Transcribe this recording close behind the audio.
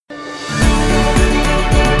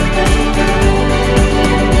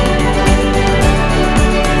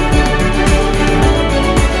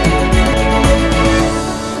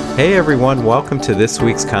Hey everyone, welcome to this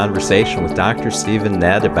week's conversation with Dr. Stephen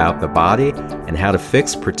Nedd about the body and how to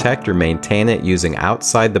fix, protect, or maintain it using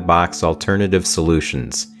outside-the-box alternative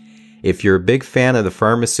solutions. If you're a big fan of the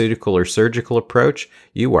pharmaceutical or surgical approach,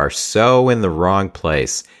 you are so in the wrong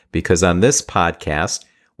place, because on this podcast,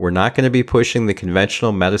 we're not going to be pushing the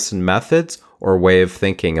conventional medicine methods or way of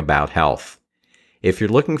thinking about health. If you're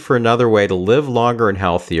looking for another way to live longer and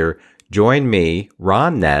healthier, join me,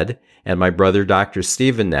 Ron Nedd, and my brother Dr.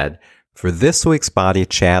 Stephen Nedd for this week's body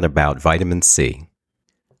chat about vitamin C.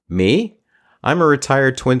 Me? I'm a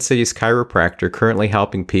retired Twin Cities chiropractor currently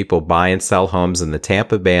helping people buy and sell homes in the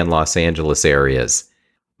Tampa Bay and Los Angeles areas.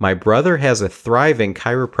 My brother has a thriving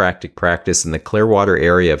chiropractic practice in the Clearwater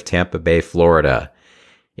area of Tampa Bay, Florida.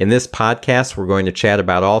 In this podcast, we're going to chat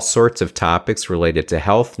about all sorts of topics related to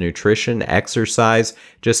health, nutrition, exercise,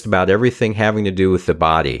 just about everything having to do with the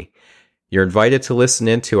body. You're invited to listen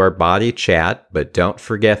into our body chat, but don't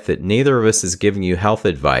forget that neither of us is giving you health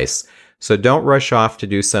advice, so don't rush off to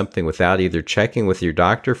do something without either checking with your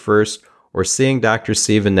doctor first or seeing Dr.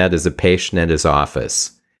 Stephen Nedd as a patient at his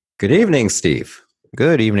office. Good evening, Steve.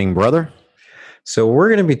 Good evening, brother. So we're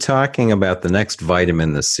going to be talking about the next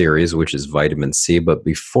vitamin in the series, which is vitamin C, but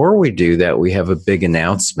before we do that, we have a big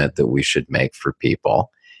announcement that we should make for people,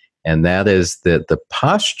 and that is that the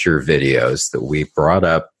posture videos that we brought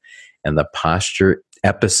up and the posture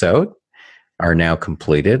episode are now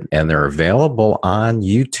completed, and they're available on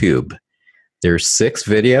YouTube. There's 6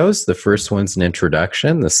 videos. The first one's an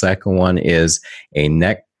introduction. The second one is a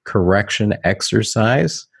neck correction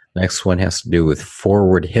exercise. Next one has to do with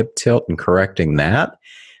forward hip tilt and correcting that.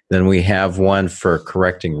 Then we have one for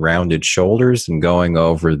correcting rounded shoulders and going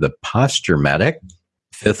over the posture medic.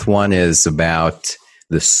 Fifth one is about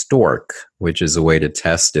the stork, which is a way to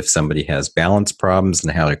test if somebody has balance problems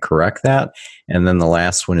and how to correct that. And then the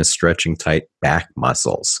last one is stretching tight back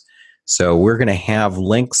muscles. So we're going to have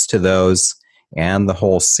links to those and the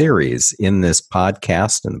whole series in this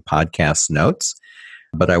podcast and the podcast notes.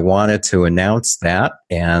 But I wanted to announce that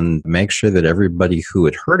and make sure that everybody who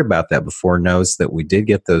had heard about that before knows that we did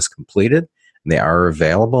get those completed. They are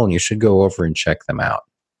available, and you should go over and check them out.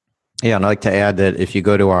 Yeah, and I'd like to add that if you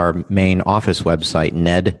go to our main office website,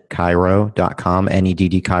 neddchiro.com,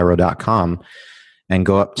 neddchiro.com, and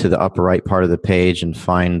go up to the upper right part of the page and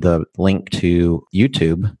find the link to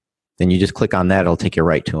YouTube, then you just click on that. It'll take you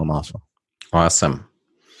right to them also. Awesome.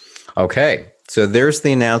 Okay, so there's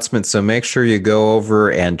the announcement. So make sure you go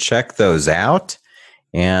over and check those out,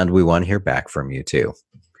 and we want to hear back from you too.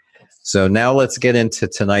 So now let's get into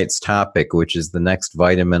tonight's topic, which is the next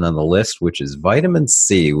vitamin on the list, which is vitamin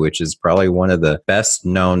C, which is probably one of the best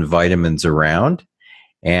known vitamins around.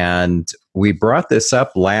 And we brought this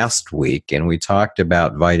up last week, and we talked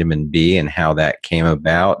about vitamin B and how that came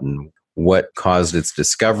about and what caused its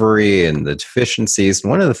discovery and the deficiencies. And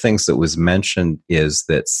one of the things that was mentioned is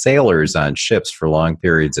that sailors on ships for long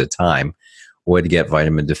periods of time would get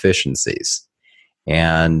vitamin deficiencies.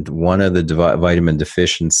 And one of the vitamin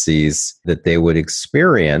deficiencies that they would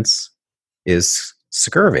experience is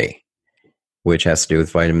scurvy, which has to do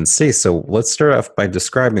with vitamin C. So let's start off by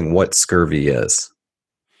describing what scurvy is.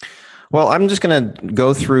 Well, I'm just going to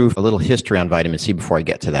go through a little history on vitamin C before I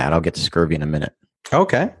get to that. I'll get to scurvy in a minute.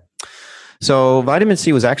 Okay. So vitamin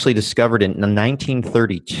C was actually discovered in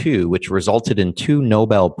 1932, which resulted in 2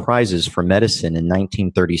 Nobel Prizes for medicine in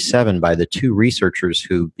 1937 by the 2 researchers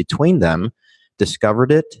who, between them,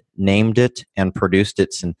 discovered it, named it, and produced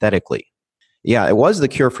it synthetically. Yeah, it was the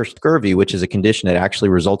cure for scurvy, which is a condition that actually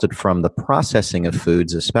resulted from the processing of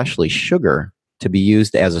foods, especially sugar, to be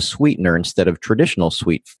used as a sweetener instead of traditional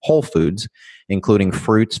sweet whole foods, including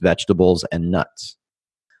fruits, vegetables, and nuts.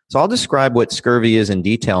 So I'll describe what scurvy is in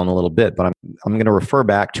detail in a little bit, but I'm going to refer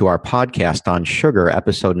back to our podcast on sugar,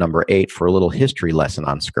 episode number 8, for a little history lesson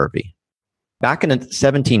on scurvy. Back in the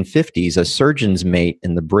 1750s, a surgeon's mate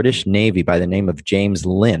in the British Navy by the name of James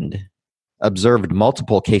Lind observed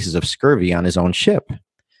multiple cases of scurvy on his own ship.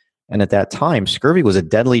 And at that time, scurvy was a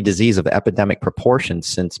deadly disease of epidemic proportions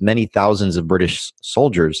since many thousands of British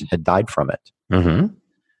soldiers had died from it. Mm-hmm.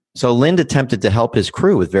 So Lind attempted to help his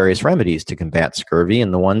crew with various remedies to combat scurvy,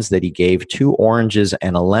 and the ones that he gave 2 oranges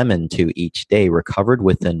and a lemon to each day recovered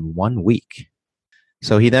within 1 week.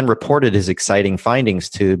 So he then reported his exciting findings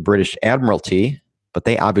to British Admiralty, but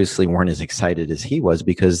they obviously weren't as excited as he was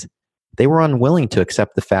because they were unwilling to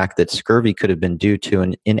accept the fact that scurvy could have been due to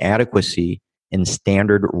an inadequacy in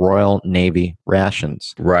standard Royal Navy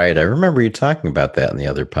rations. Right. I remember you talking about that in the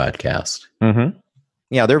other podcast. Mm-hmm.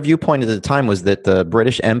 Yeah, their viewpoint at the time was that the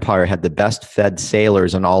British Empire had the best fed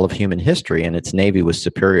sailors in all of human history, and its navy was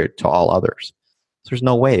superior to all others. So there's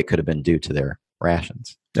no way it could have been due to their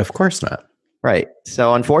rations. Of course not. Right.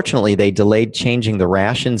 So unfortunately, they delayed changing the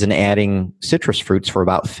rations and adding citrus fruits for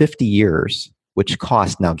about 50 years, which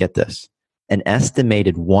cost, now get this, an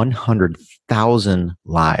estimated 100,000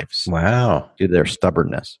 lives Wow. due to their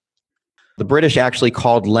stubbornness. The British actually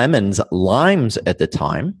called lemons limes at the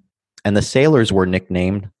time, and the sailors were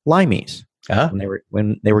nicknamed limeys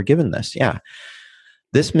when they were given this. Yeah.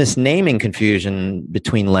 This misnaming confusion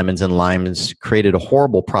between lemons and limes created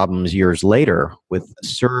horrible problems years later with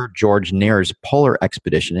Sir George Nares's polar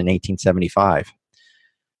expedition in 1875.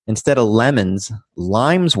 Instead of lemons,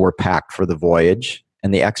 limes were packed for the voyage,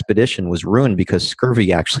 and the expedition was ruined because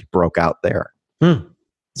scurvy actually broke out there.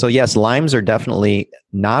 So yes, limes are definitely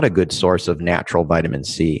not a good source of natural vitamin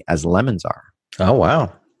C as lemons are. Oh,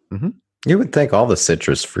 wow. Mm-hmm. You would think all the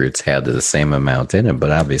citrus fruits had the same amount in it,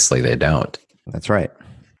 but obviously they don't. That's right.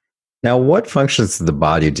 Now, what functions of the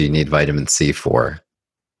body do you need vitamin C for?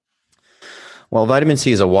 Well, vitamin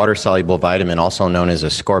C is a water-soluble vitamin, also known as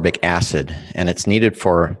ascorbic acid, and it's needed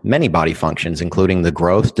for many body functions, including the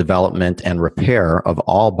growth, development, and repair of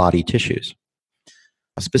all body tissues.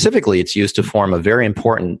 Specifically, it's used to form a very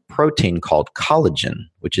important protein called collagen,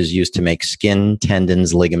 which is used to make skin,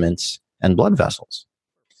 tendons, ligaments, and blood vessels.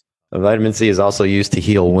 Vitamin C is also used to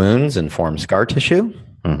heal wounds and form scar tissue.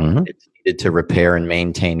 Mm-hmm. It's needed to repair and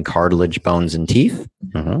maintain cartilage, bones, and teeth.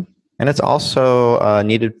 Mm-hmm. And it's also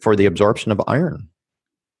needed for the absorption of iron.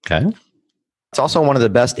 Okay. It's also one of the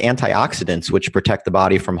best antioxidants, which protect the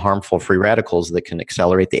body from harmful free radicals that can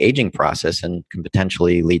accelerate the aging process and can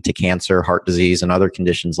potentially lead to cancer, heart disease, and other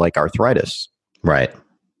conditions like arthritis. Right.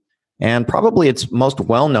 And probably its most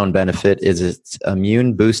well-known benefit is its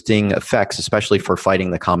immune-boosting effects, especially for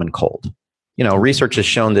fighting the common cold. You know, research has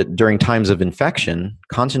shown that during times of infection,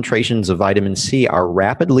 concentrations of vitamin C are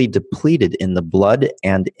rapidly depleted in the blood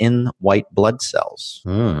and in white blood cells.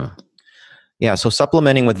 Yeah, so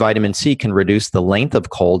supplementing with vitamin C can reduce the length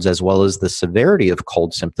of colds as well as the severity of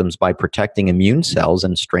cold symptoms by protecting immune cells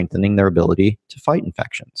and strengthening their ability to fight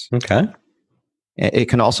infections. Okay. It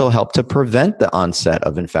can also help to prevent the onset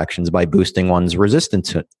of infections by boosting one's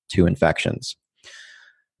resistance to infections.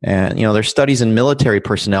 And, you know, there's studies in military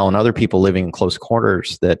personnel and other people living in close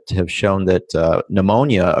quarters that have shown that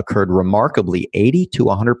pneumonia occurred remarkably 80 to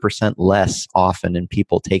 100% less often in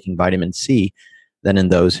people taking vitamin C than in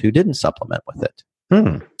those who didn't supplement with it.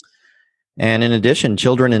 And in addition,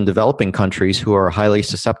 children in developing countries who are highly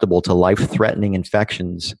susceptible to life-threatening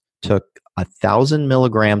infections took 1,000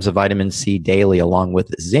 milligrams of vitamin C daily along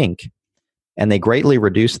with zinc, and they greatly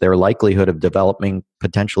reduced their likelihood of developing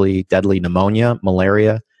potentially deadly pneumonia,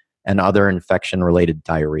 malaria, and other infection-related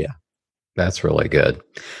diarrhea. That's really good.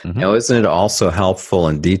 Mm-hmm. Now, isn't it also helpful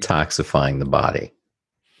in detoxifying the body?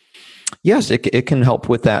 Yes, it can help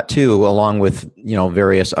with that too, along with, you know,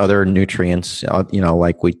 various other nutrients, you know,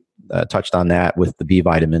 like we touched on that with the B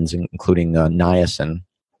vitamins, including niacin.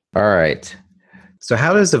 All right. So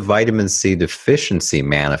how does a vitamin C deficiency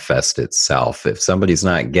manifest itself? If somebody's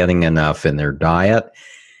not getting enough in their diet,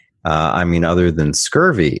 other than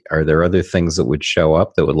scurvy, are there other things that would show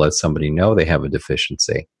up that would let somebody know they have a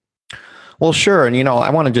deficiency? Well, sure. And, you know, I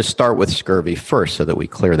want to just start with scurvy first so that we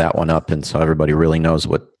clear that one up and so everybody really knows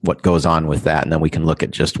what goes on with that. And then we can look at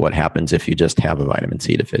just what happens if you just have a vitamin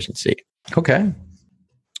C deficiency. Okay.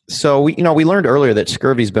 So, we learned earlier that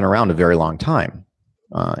scurvy's been around a very long time.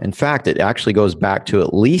 In fact, it actually goes back to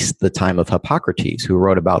at least the time of Hippocrates, who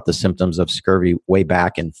wrote about the symptoms of scurvy way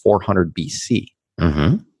back in 400 BC.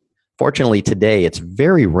 Mm-hmm. Fortunately, today, it's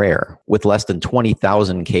very rare, with less than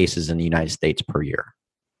 20,000 cases in the United States per year.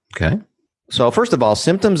 Okay. So first of all,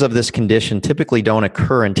 symptoms of this condition typically don't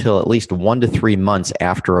occur until at least 1 to 3 months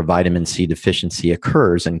after a vitamin C deficiency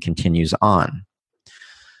occurs and continues on.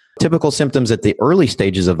 Typical symptoms at the early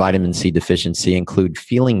stages of vitamin C deficiency include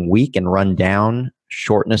feeling weak and run down,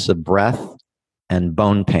 shortness of breath, and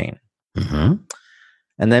bone pain. Mm-hmm.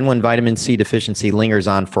 And then when vitamin C deficiency lingers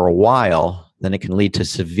on for a while, then it can lead to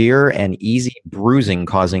severe and easy bruising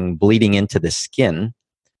causing bleeding into the skin,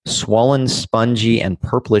 swollen, spongy, and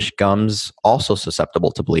purplish gums, also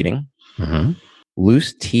susceptible to bleeding, mm-hmm.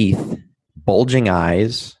 loose teeth, bulging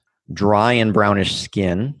eyes, dry and brownish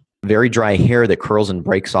skin, very dry hair that curls and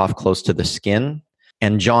breaks off close to the skin,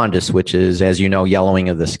 and jaundice, which is, as you know, yellowing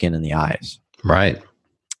of the skin in the eyes. Right.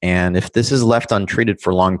 And if this is left untreated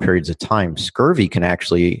for long periods of time, scurvy can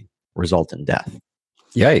actually result in death.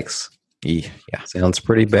 Yikes. Yeah. Sounds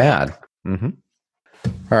pretty bad. Mm-hmm.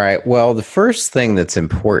 All right. Well, the first thing that's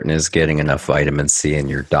important is getting enough vitamin C in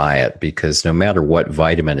your diet, because no matter what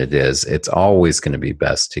vitamin it is, it's always going to be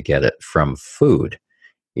best to get it from food,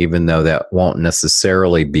 even though that won't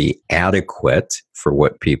necessarily be adequate for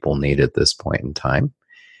what people need at this point in time.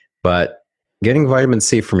 But getting vitamin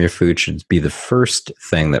C from your food should be the first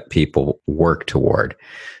thing that people work toward.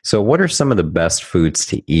 So, what are some of the best foods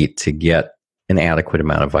to eat to get an adequate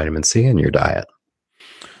amount of vitamin C in your diet?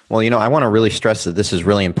 Well, I want to really stress that this is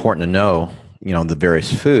really important to know, the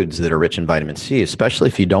various foods that are rich in vitamin C, especially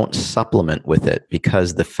if you don't supplement with it,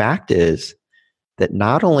 because the fact is that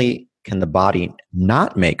not only can the body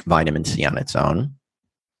not make vitamin C on its own,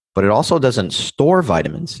 but it also doesn't store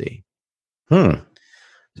vitamin C.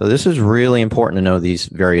 So this is really important to know these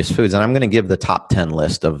various foods. And I'm going to give the top 10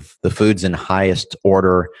 list of the foods in highest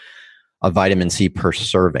order of vitamin C per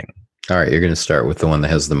serving. All right, you're going to start with the one that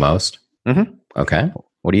has the most? Mm-hmm. Okay.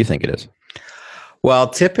 What do you think it is? Well,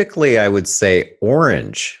 typically I would say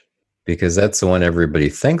orange because that's the one everybody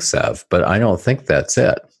thinks of, but I don't think that's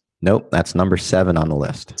it. Nope, that's number 7 on the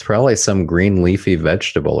list. It's probably some green leafy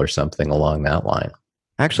vegetable or something along that line.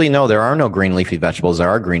 Actually, no, there are no green leafy vegetables. There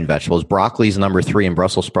are green vegetables. Broccoli's number 3 and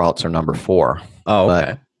Brussels sprouts are number 4. Oh,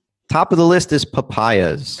 okay. But top of the list is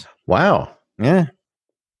papayas. Wow. Yeah.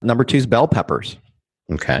 Number 2 is bell peppers.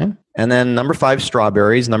 Okay. And then number 5,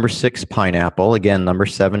 strawberries. Number 6, pineapple. Again, number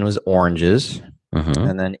 7 was oranges. Mm-hmm.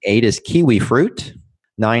 And then 8 is kiwi fruit.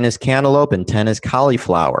 9 is cantaloupe. And 10 is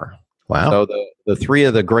cauliflower. Wow. So the 3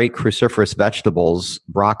 of the great cruciferous vegetables,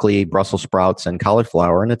 broccoli, Brussels sprouts, and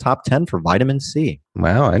cauliflower, are in the top 10 for vitamin C.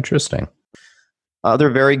 Wow, interesting. Other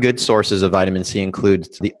very good sources of vitamin C include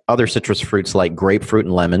the other citrus fruits like grapefruit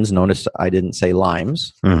and lemons. Notice I didn't say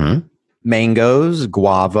limes. Mm-hmm. Mangoes,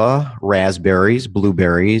 guava, raspberries,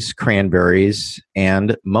 blueberries, cranberries,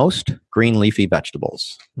 and most green leafy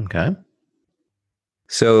vegetables. Okay.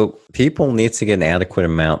 So people need to get an adequate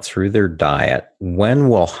amount through their diet. When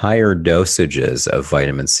will higher dosages of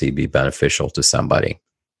vitamin C be beneficial to somebody?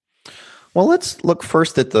 Well, let's look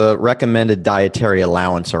first at the recommended dietary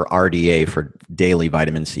allowance, or RDA, for daily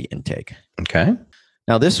vitamin C intake. Okay.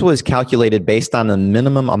 Now, this was calculated based on the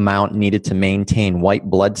minimum amount needed to maintain white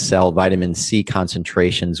blood cell vitamin C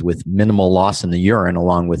concentrations with minimal loss in the urine,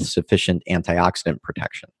 along with sufficient antioxidant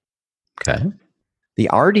protection. Okay. The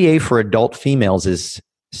RDA for adult females is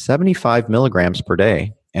 75 milligrams per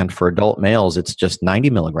day, and for adult males, it's just 90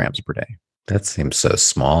 milligrams per day. That seems so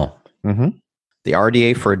small. Mm-hmm. The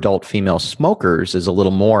RDA for adult female smokers is a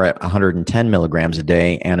little more at 110 milligrams a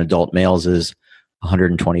day, and adult males is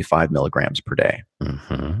 125 milligrams per day.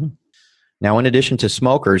 Mm-hmm. Now, in addition to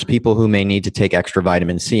smokers, people who may need to take extra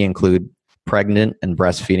vitamin C include pregnant and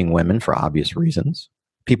breastfeeding women for obvious reasons,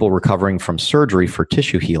 people recovering from surgery for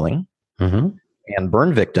tissue healing, Mm-hmm. and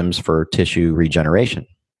burn victims for tissue regeneration.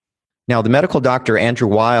 Now, the medical doctor Andrew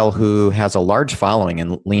Weil, who has a large following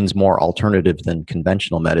and leans more alternative than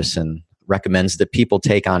conventional medicine, recommends that people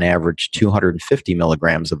take on average 250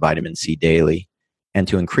 milligrams of vitamin C daily, and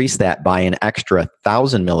to increase that by an extra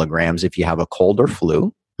 1,000 milligrams if you have a cold or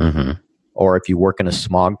flu, Mm-hmm. or if you work in a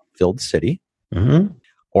smog-filled city, Mm-hmm.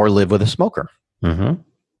 or live with a smoker. Mm-hmm.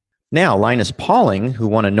 Now, Linus Pauling, who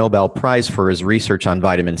won a Nobel Prize for his research on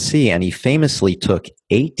vitamin C, and he famously took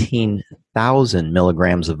 18,000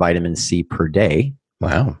 milligrams of vitamin C per day.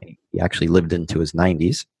 Wow. He actually lived into his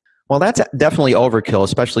 90s. Well, that's definitely overkill,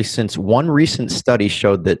 especially since one recent study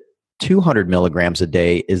showed that 200 milligrams a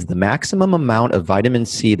day is the maximum amount of vitamin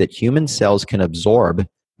C that human cells can absorb,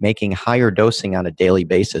 making higher dosing on a daily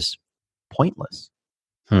basis pointless.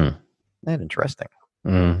 Isn't that interesting?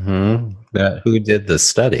 Mm-hmm. Who did the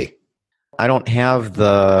study? I don't have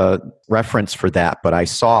the reference for that, but I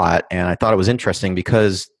saw it and I thought it was interesting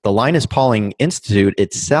because the Linus Pauling Institute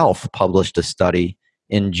itself published a study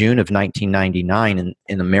in June of 1999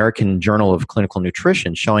 in American Journal of Clinical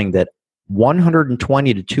Nutrition showing that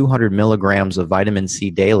 120 to 200 milligrams of vitamin C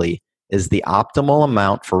daily is the optimal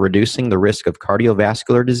amount for reducing the risk of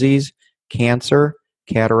cardiovascular disease, cancer,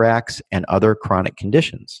 cataracts, and other chronic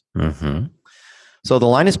conditions. Mm-hmm. So the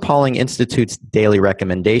Linus Pauling Institute's daily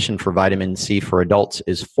recommendation for vitamin C for adults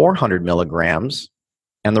is 400 milligrams.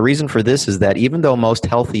 And the reason for this is that even though most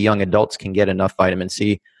healthy young adults can get enough vitamin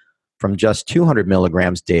C from just 200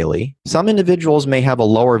 milligrams daily, some individuals may have a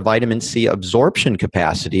lower vitamin C absorption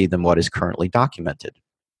capacity than what is currently documented.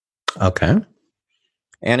 Okay.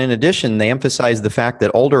 And in addition, they emphasize the fact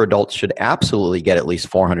that older adults should absolutely get at least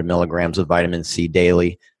 400 milligrams of vitamin C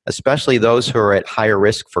daily, especially those who are at higher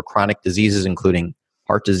risk for chronic diseases, including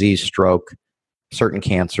heart disease, stroke, certain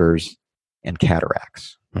cancers, and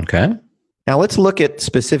cataracts. Okay. Now let's look at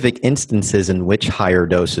specific instances in which higher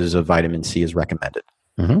doses of vitamin C is recommended.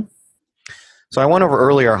 Mm-hmm. So I went over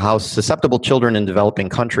earlier how susceptible children in developing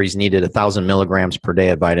countries needed 1,000 milligrams per day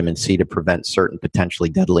of vitamin C to prevent certain potentially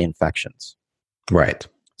deadly infections. Right.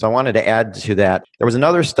 So I wanted to add to that. There was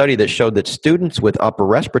another study that showed that students with upper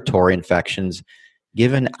respiratory infections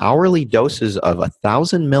given hourly doses of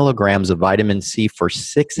 1,000 milligrams of vitamin C for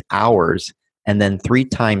 6 hours and then 3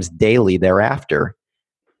 times daily thereafter,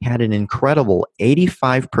 had an incredible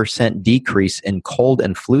 85% decrease in cold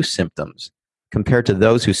and flu symptoms compared to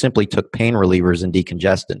those who simply took pain relievers and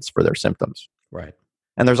decongestants for their symptoms. Right.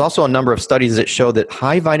 And there's also a number of studies that show that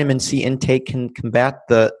high vitamin C intake can combat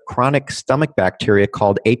the chronic stomach bacteria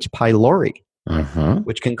called H. pylori,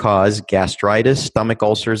 which can cause gastritis, stomach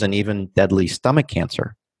ulcers, and even deadly stomach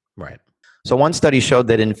cancer. Right. So one study showed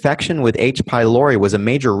that infection with H. pylori was a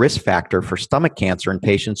major risk factor for stomach cancer in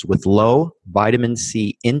patients with low vitamin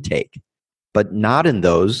C intake, but not in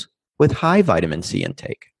those with high vitamin C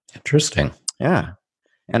intake. Interesting. Yeah.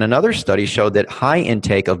 And another study showed that high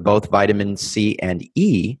intake of both vitamin C and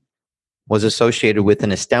E was associated with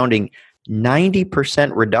an astounding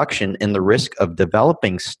 90% reduction in the risk of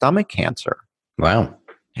developing stomach cancer. Wow.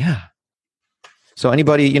 Yeah. So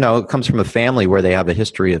anybody, comes from a family where they have a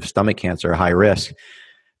history of stomach cancer, high risk,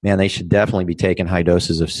 man, they should definitely be taking high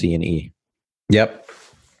doses of C and E. Yep.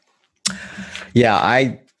 Yeah,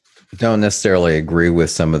 I don't necessarily agree with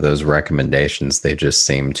some of those recommendations. They just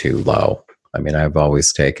seem too low. I mean, I've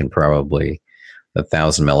always taken probably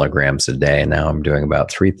 1,000 milligrams a day. And now I'm doing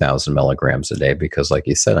about 3,000 milligrams a day because, like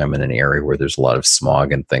you said, I'm in an area where there's a lot of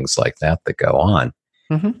smog and things like that go on.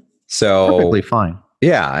 Mm-hmm. So perfectly fine.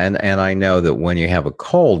 Yeah. And I know that when you have a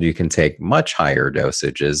cold, you can take much higher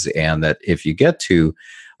dosages. And that if you get to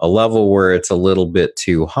a level where it's a little bit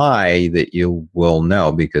too high, that you will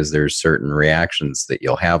know because there's certain reactions that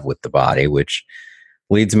you'll have with the body, which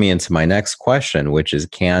leads me into my next question, which is,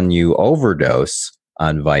 can you overdose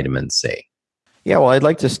on vitamin C? Yeah, well, I'd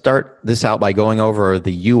like to start this out by going over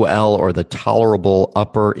the UL, or the tolerable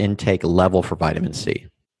upper intake level for vitamin C.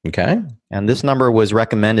 Okay. And this number was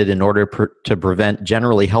recommended in order to prevent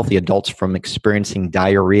generally healthy adults from experiencing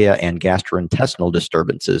diarrhea and gastrointestinal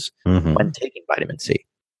disturbances when taking vitamin C.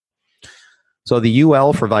 So the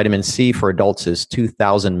UL for vitamin C for adults is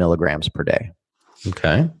 2,000 milligrams per day.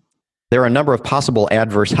 Okay. There are a number of possible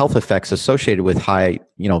adverse health effects associated with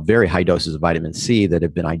very high doses of vitamin C that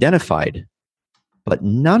have been identified, but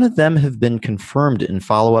none of them have been confirmed in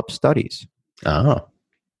follow-up studies. Oh.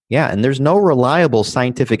 Yeah, and there's no reliable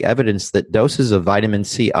scientific evidence that doses of vitamin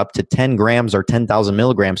C up to 10 grams or 10,000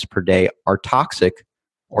 milligrams per day are toxic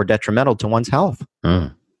or detrimental to one's health.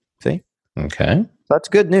 See? Okay. That's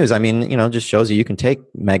good news. I mean, just shows you can take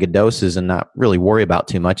mega doses and not really worry about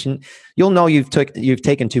too much. And you'll know you've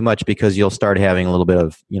taken too much because you'll start having a little bit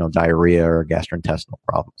of, diarrhea or gastrointestinal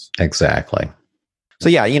problems. Exactly. So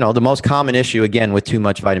yeah, the most common issue, again, with too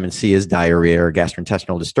much vitamin C is diarrhea or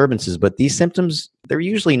gastrointestinal disturbances. But these symptoms, they're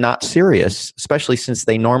usually not serious, especially since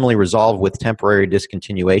they normally resolve with temporary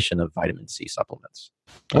discontinuation of vitamin C supplements.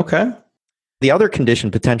 Okay. The other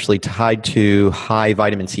condition potentially tied to high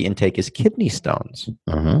vitamin C intake is kidney stones.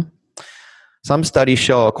 Some studies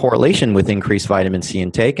show a correlation with increased vitamin C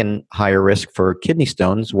intake and higher risk for kidney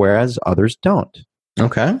stones, whereas others don't.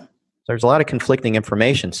 Okay. There's a lot of conflicting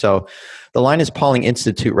information. So the Linus Pauling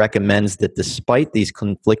Institute recommends that despite these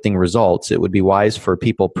conflicting results, it would be wise for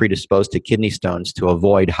people predisposed to kidney stones to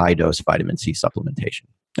avoid high-dose vitamin C supplementation.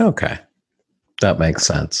 Okay. That makes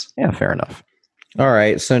sense. Yeah, fair enough. All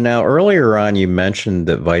right. So now earlier on, you mentioned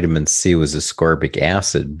that vitamin C was ascorbic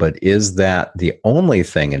acid, but is that the only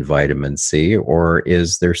thing in vitamin C, or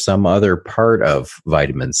is there some other part of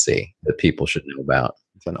vitamin C that people should know about?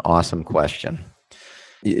 It's an awesome question.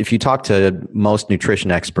 If you talk to most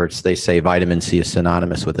nutrition experts, they say vitamin C is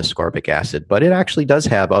synonymous with ascorbic acid, but it actually does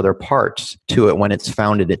have other parts to it when it's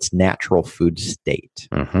found in its natural food state.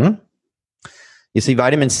 You see,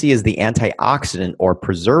 vitamin C is the antioxidant or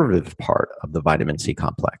preservative part of the vitamin C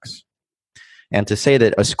complex. And to say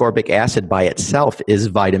that ascorbic acid by itself is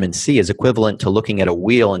vitamin C is equivalent to looking at a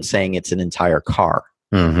wheel and saying it's an entire car.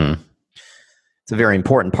 It's a very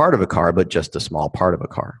important part of a car, but just a small part of a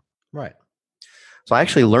car. Right. So I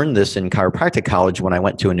actually learned this in chiropractic college when I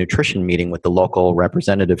went to a nutrition meeting with the local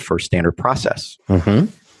representative for Standard Process.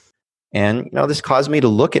 And, this caused me to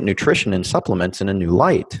look at nutrition and supplements in a new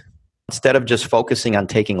light. Instead of just focusing on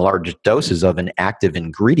taking large doses of an active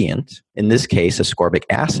ingredient, in this case, ascorbic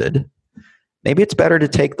acid, maybe it's better to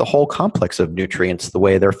take the whole complex of nutrients the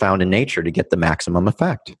way they're found in nature to get the maximum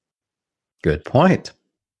effect. Good point.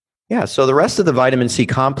 Yeah, so the rest of the vitamin C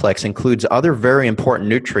complex includes other very important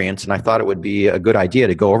nutrients, and I thought it would be a good idea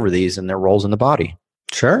to go over these and their roles in the body.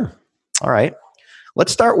 Sure. All right.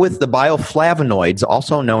 Let's start with the bioflavonoids,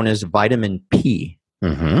 also known as vitamin P.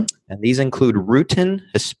 And these include rutin,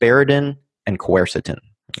 hesperidin, and quercetin.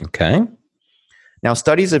 Okay. Now,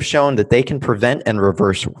 studies have shown that they can prevent and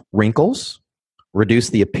reverse wrinkles, reduce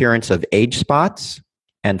the appearance of age spots,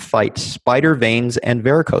 and fight spider veins and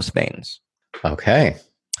varicose veins. Okay.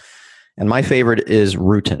 And my favorite is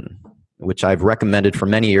rutin, which I've recommended for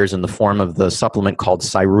many years in the form of the supplement called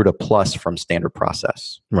Cyruta Plus from Standard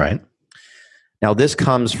Process. Right. Now, this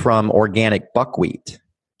comes from organic buckwheat,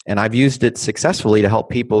 and I've used it successfully to help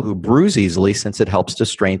people who bruise easily since it helps to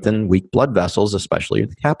strengthen weak blood vessels, especially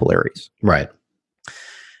the capillaries. Right.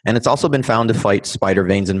 And it's also been found to fight spider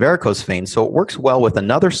veins and varicose veins, so it works well with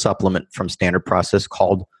another supplement from Standard Process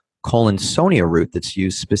called Collinsonia root that's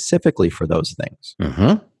used specifically for those things.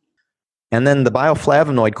 Mm-hmm. And then the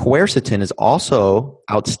bioflavonoid quercetin is also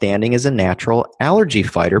outstanding as a natural allergy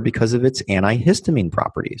fighter because of its antihistamine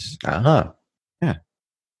properties. Uh-huh. Yeah.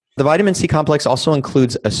 The vitamin C complex also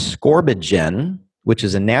includes ascorbigen, which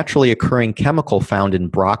is a naturally occurring chemical found in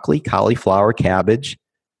broccoli, cauliflower, cabbage,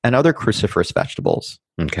 and other cruciferous vegetables.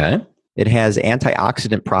 Okay. It has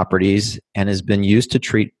antioxidant properties and has been used to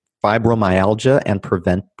treat fibromyalgia and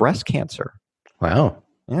prevent breast cancer. Wow.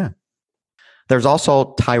 Yeah. There's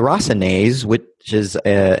also tyrosinase, which is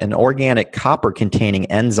an organic copper-containing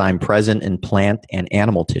enzyme present in plant and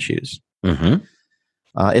animal tissues. Mm-hmm.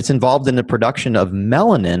 It's involved in the production of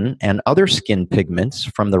melanin and other skin pigments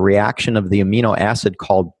from the reaction of the amino acid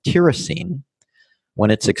called tyrosine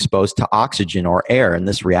when it's exposed to oxygen or air, and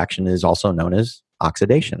this reaction is also known as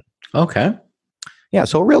oxidation. Okay. Yeah,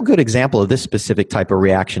 so a real good example of this specific type of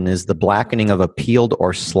reaction is the blackening of a peeled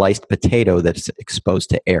or sliced potato that's exposed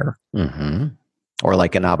to air. Mm-hmm. Or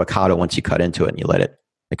like an avocado, once you cut into it and you let it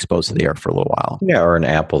expose to the air for a little while. Yeah, or an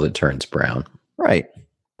apple that turns brown. Right.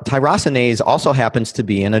 Tyrosinase also happens to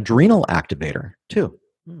be an adrenal activator, too.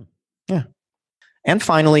 Yeah. And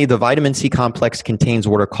finally, the vitamin C complex contains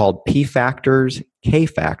what are called P factors, K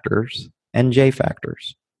factors, and J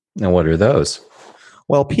factors. And what are those?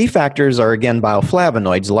 Well, P factors are, again,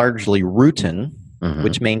 bioflavonoids, largely rutin,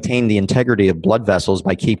 which maintain the integrity of blood vessels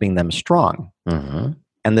by keeping them strong. Mm-hmm.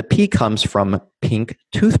 And the P comes from pink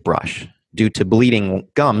toothbrush due to bleeding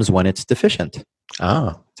gums when it's deficient. Ah.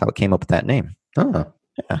 That's how it came up with that name. Oh.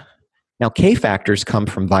 Yeah. Now, K factors come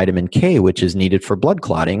from vitamin K, which is needed for blood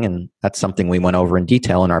clotting. And that's something we went over in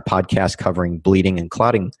detail in our podcast covering bleeding and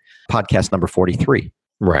clotting, podcast number 43.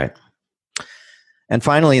 Right. And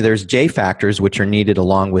finally, there's J factors, which are needed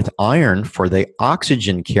along with iron for the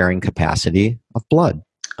oxygen carrying capacity of blood.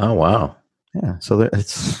 Oh, wow. Yeah. So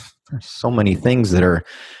there's so many things that are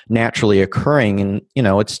naturally occurring. And,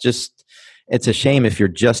 it's a shame if you're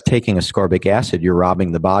just taking ascorbic acid, you're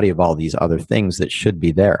robbing the body of all these other things that should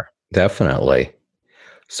be there. Definitely.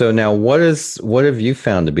 So now what have you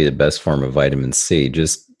found to be the best form of vitamin C?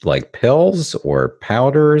 Just like pills or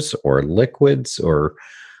powders or liquids, or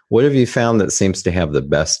what have you found that seems to have the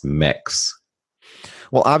best mix?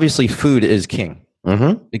 Well, obviously food is king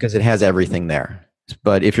because it has everything there.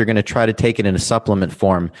 But if you're going to try to take it in a supplement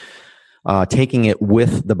form, taking it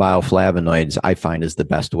with the bioflavonoids, I find is the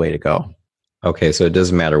best way to go. Okay, so it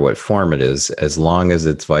doesn't matter what form it is, as long as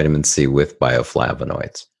it's vitamin C with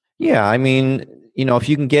bioflavonoids. Yeah, I mean, if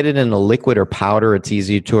you can get it in a liquid or powder, it's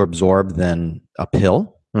easier to absorb than a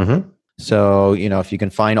pill. Mm-hmm. So, if you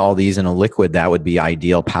can find all these in a liquid, that would be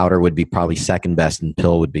ideal. Powder would be probably second best, and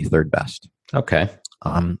pill would be third best. Okay.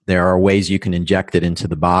 There are ways you can inject it into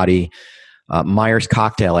the body. Myers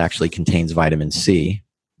cocktail actually contains vitamin C,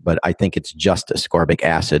 but I think it's just ascorbic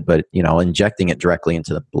acid. But, injecting it directly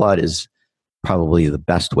into the blood is probably the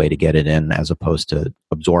best way to get it in as opposed to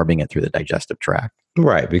absorbing it through the digestive tract.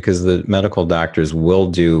 Right, because the medical doctors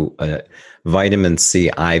will do a vitamin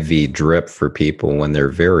C IV drip for people when they're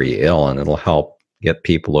very ill, and it'll help get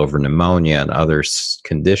people over pneumonia and other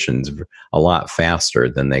conditions a lot faster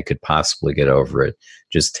than they could possibly get over it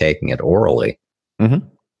just taking it orally. Mm-hmm.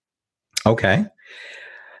 Okay.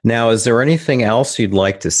 Now, is there anything else you'd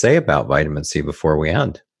like to say about vitamin C before we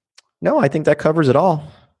end? No, I think that covers it all.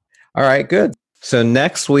 All right, good. So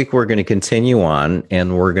next week, we're going to continue on,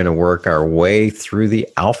 and we're going to work our way through the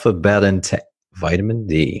alphabet into vitamin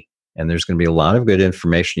D. And there's going to be a lot of good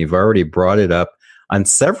information. You've already brought it up on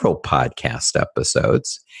several podcast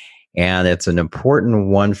episodes, and it's an important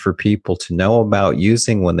one for people to know about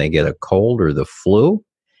using when they get a cold or the flu.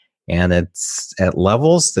 And it's at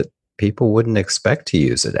levels that people wouldn't expect to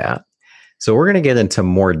use it at. So we're going to get into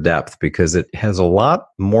more depth because it has a lot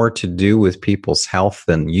more to do with people's health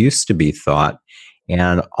than used to be thought.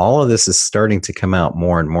 And all of this is starting to come out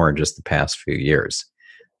more and more in just the past few years.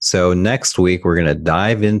 So next week, we're going to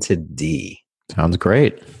dive into D. Sounds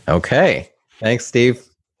great. Okay. Thanks, Steve.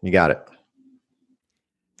 You got it.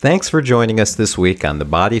 Thanks for joining us this week on the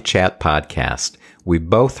Body Chat podcast. We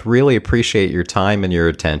both really appreciate your time and your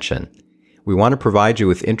attention. We want to provide you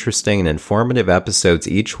with interesting and informative episodes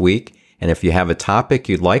each week, and if you have a topic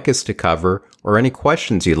you'd like us to cover or any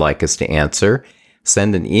questions you'd like us to answer,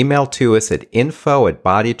 send an email to us at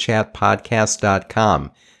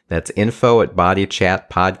info@bodychatpodcast.com. That's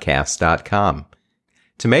info@bodychatpodcast.com.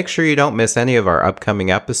 To make sure you don't miss any of our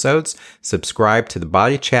upcoming episodes, subscribe to the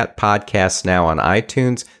Body Chat Podcast now on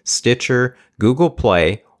iTunes, Stitcher, Google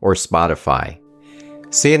Play, or Spotify.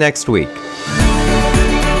 See you next week.